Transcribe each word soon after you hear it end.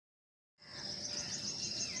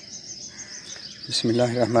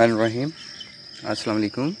Bismillahirrahmanirrahim. Assalamu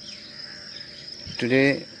alaikum.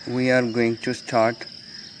 Today we are going to start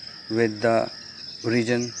with the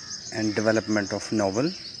origin and development of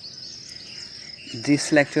novel.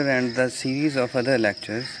 This lecture and the series of other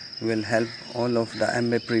lectures will help all of the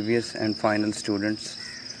MA previous and final students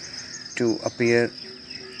to appear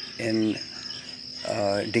in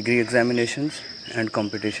degree examinations and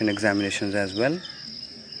competition examinations as well,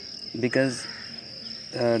 because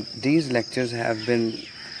these lectures have been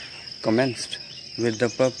commenced with the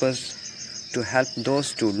purpose to help those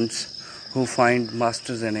students who find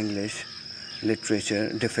Masters in English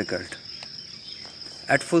literature difficult.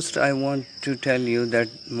 At first, I want to tell you that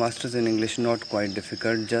Masters in English not quite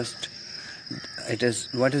difficult, just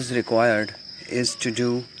what is required is to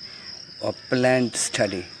do a planned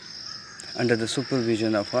study under the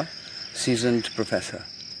supervision of a seasoned professor.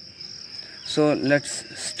 So let's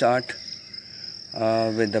start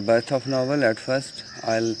with the birth of novel. At first,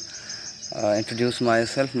 I'll introduce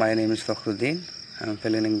myself. My name is Fakhruddin. I'm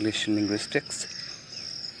fellow English linguistics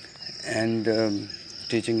and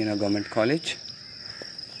teaching in a government college.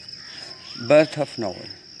 Birth of novel.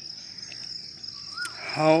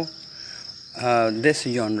 How this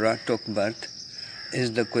genre took birth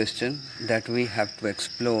is the question that we have to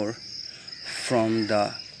explore from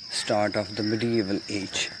the start of the medieval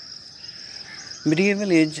age.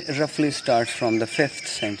 Medieval age roughly starts from the 5th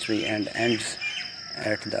century and ends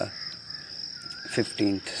at the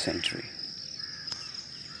 15th century.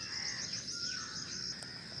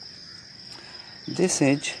 This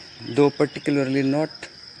age, though particularly not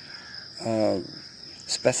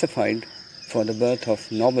specified for the birth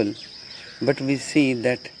of novel, but we see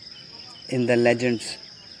that in the legends,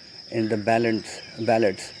 in the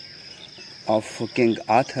ballads of King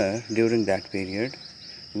Arthur during that period,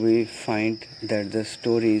 we find that the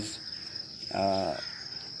stories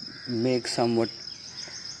make somewhat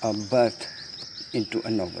a birth into a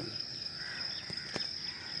novel.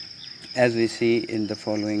 As we see in the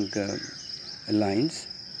following lines,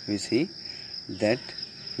 we see that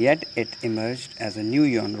yet it emerged as a new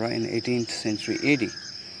genre in 18th century AD.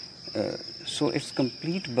 So its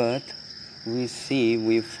complete birth we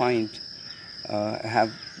find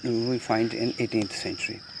in 18th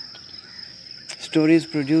century. Stories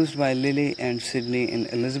produced by Lilly and Sidney in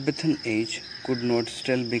Elizabethan age could not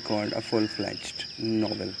still be called a full-fledged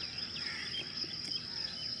novel.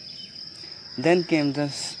 Then came the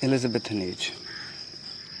Elizabethan age.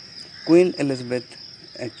 Queen Elizabeth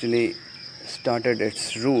actually started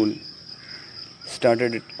its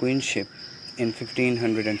queenship in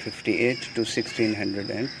 1558 to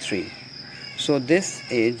 1603. So this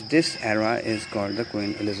era is called the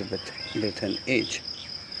Queen Elizabethan age.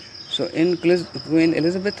 So in Queen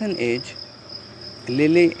Elizabethan age,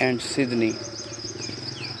 Lilly and Sidney,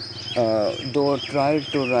 though tried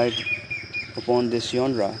to write upon this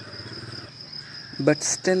genre, but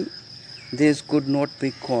still these could not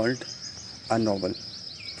be called a novel.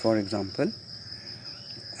 For example,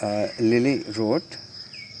 Lilly wrote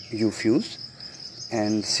Euphues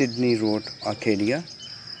and Sidney wrote Arcadia.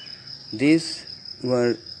 These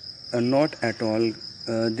were not at all.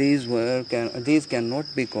 These cannot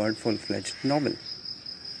be called full-fledged novel,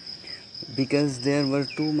 because there were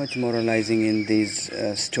too much moralizing in these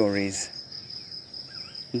stories.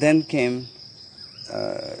 Then came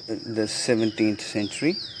the 17th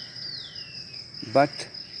century, but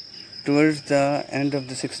towards the end of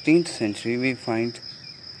the 16th century we find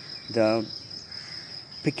the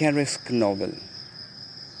picaresque novel.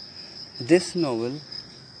 This novel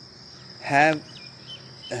has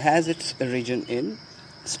its origin in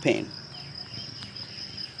Spain.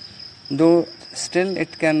 Though still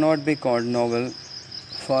it cannot be called novel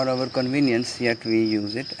for our convenience, yet we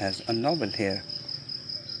use it as a novel here.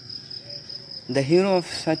 The hero of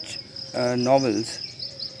such novels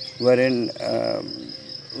wherein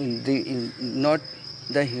not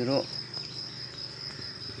the hero,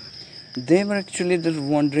 they were actually the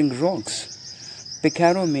wandering rogues.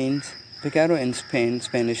 Picaro in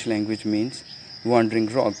Spanish language means wandering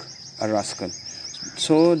rogue, a rascal.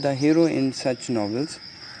 So the hero in such novels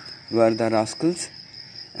were the rascals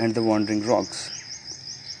and the wandering rogues,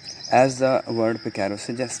 as the word Picaro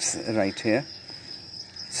suggests right here.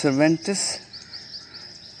 Cervantes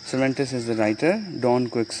is the writer. Don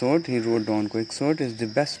Quixote, he wrote Don Quixote, is the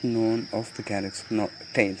best known of picaresque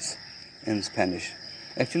tales in Spanish.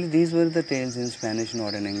 Actually, these were the tales in Spanish,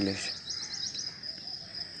 not in English.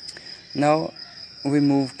 Now we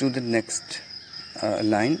move to the next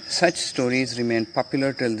line. Such stories remained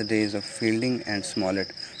popular till the days of Fielding and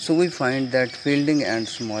Smollett. So we find that Fielding and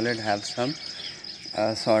Smollett have some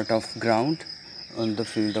sort of ground on the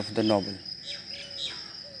field of the novel.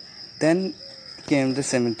 Then came the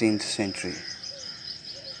 17th century.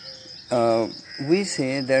 We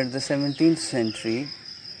say that the 17th century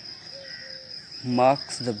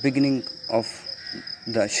marks the beginning of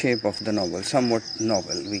the shape of the novel, somewhat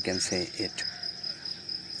novel we can say it,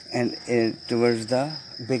 and towards the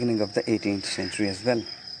beginning of the 18th century as well.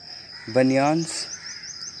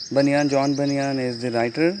 John Bunyan is the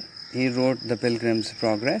writer. He wrote The Pilgrim's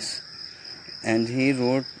Progress, and he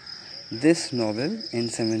wrote this novel in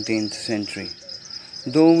 17th century.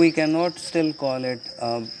 Though we cannot still call it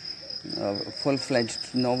a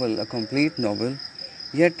full-fledged novel, a complete novel,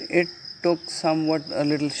 yet it took somewhat a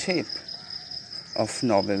little shape of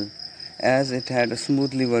novel, as it had a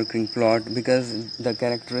smoothly working plot, because the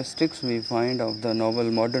characteristics we find of the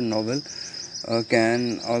novel, modern novel,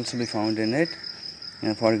 can also be found in it.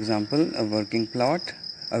 For example, a working plot,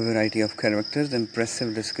 a variety of characters,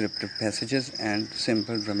 impressive descriptive passages, and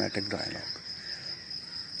simple dramatic dialogue.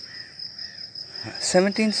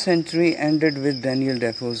 17th century ended with Daniel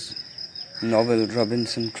Defoe's novel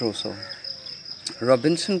Robinson Crusoe.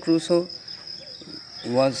 Robinson Crusoe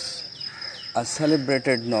was a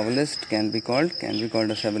celebrated novelist, can be called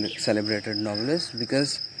a celebrated novelist,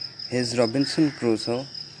 because his Robinson Crusoe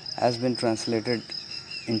has been translated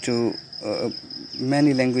into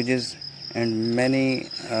many languages and many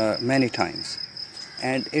times,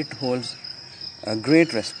 and it holds a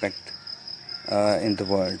great respect in the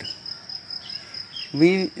world.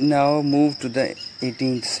 We now move to the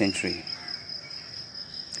 18th century.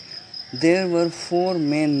 There were four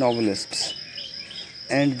main novelists,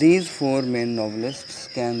 and these four main novelists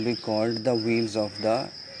can be called the wheels of the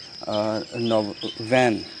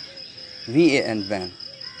van, V-A-N, van,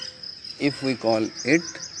 if we call it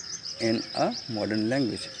in a modern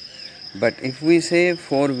language. But if we say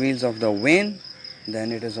four wheels of the van,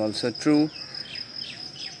 then it is also true.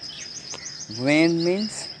 Van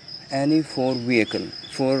means any four-wheeled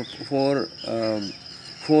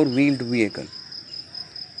vehicle.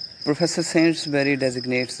 Professor Saintsbury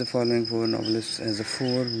designates the following four novelists as the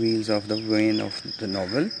four wheels of the van of the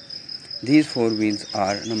novel. These four wheels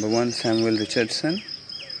are: number one, Samuel Richardson.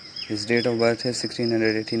 His date of birth is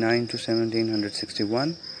 1689 to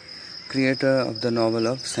 1761. Creator of the novel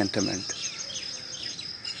of sentiment.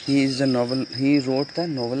 He wrote the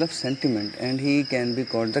novel of sentiment, and he can be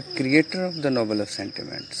called the creator of the novel of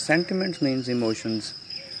sentiment. Sentiment means emotions,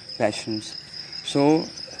 passions. So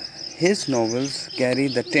his novels carry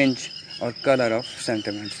the tinge or color of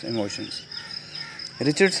sentiments, emotions.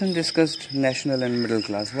 Richardson discussed national and middle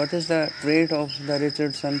class. What is the trait of the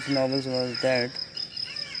Richardson's novels was that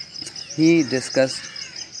he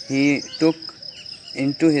took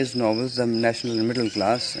into his novels the national and middle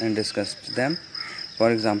class and discussed them. For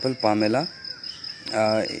example, Pamela,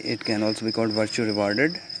 it can also be called Virtue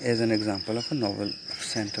Rewarded, is an example of a novel of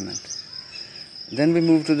sentiment. Then we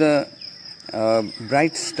move to the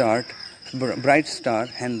bright star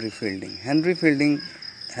Henry Fielding. Henry Fielding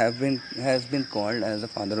has been called as the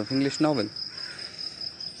father of English novel,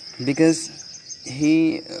 because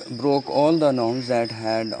he broke all the norms that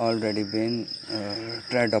had already been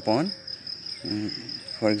tread upon.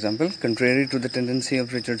 For example, contrary to the tendency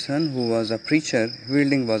of Richardson, who was a preacher,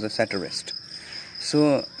 Fielding was a satirist.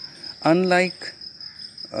 So, unlike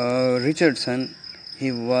Richardson,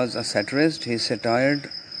 he was a satirist. He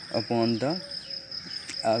satired upon the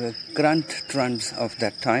current trends of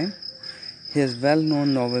that time. His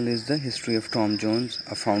well-known novel is The History of Tom Jones,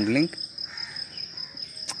 a foundling.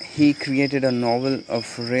 He created a novel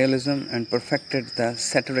of realism and perfected the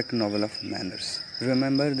satiric novel of manners.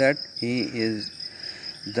 Remember that he is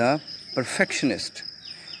the perfectionist.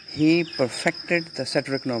 He perfected the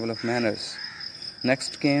satiric novel of manners.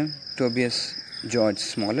 Next came Tobias George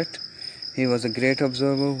Smollett. He was a great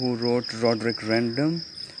observer who wrote Roderick Random,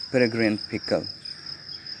 Peregrine Pickle.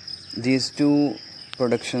 These two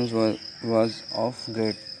productions were of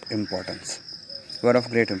great importance.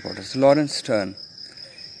 Lawrence Sterne.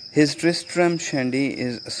 His Tristram Shandy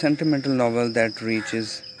is a sentimental novel that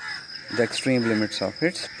reaches the extreme limits of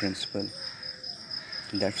its principle.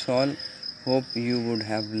 That's all. Hope you would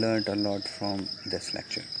have learnt a lot from this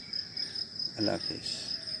lecture. Allah Hafiz.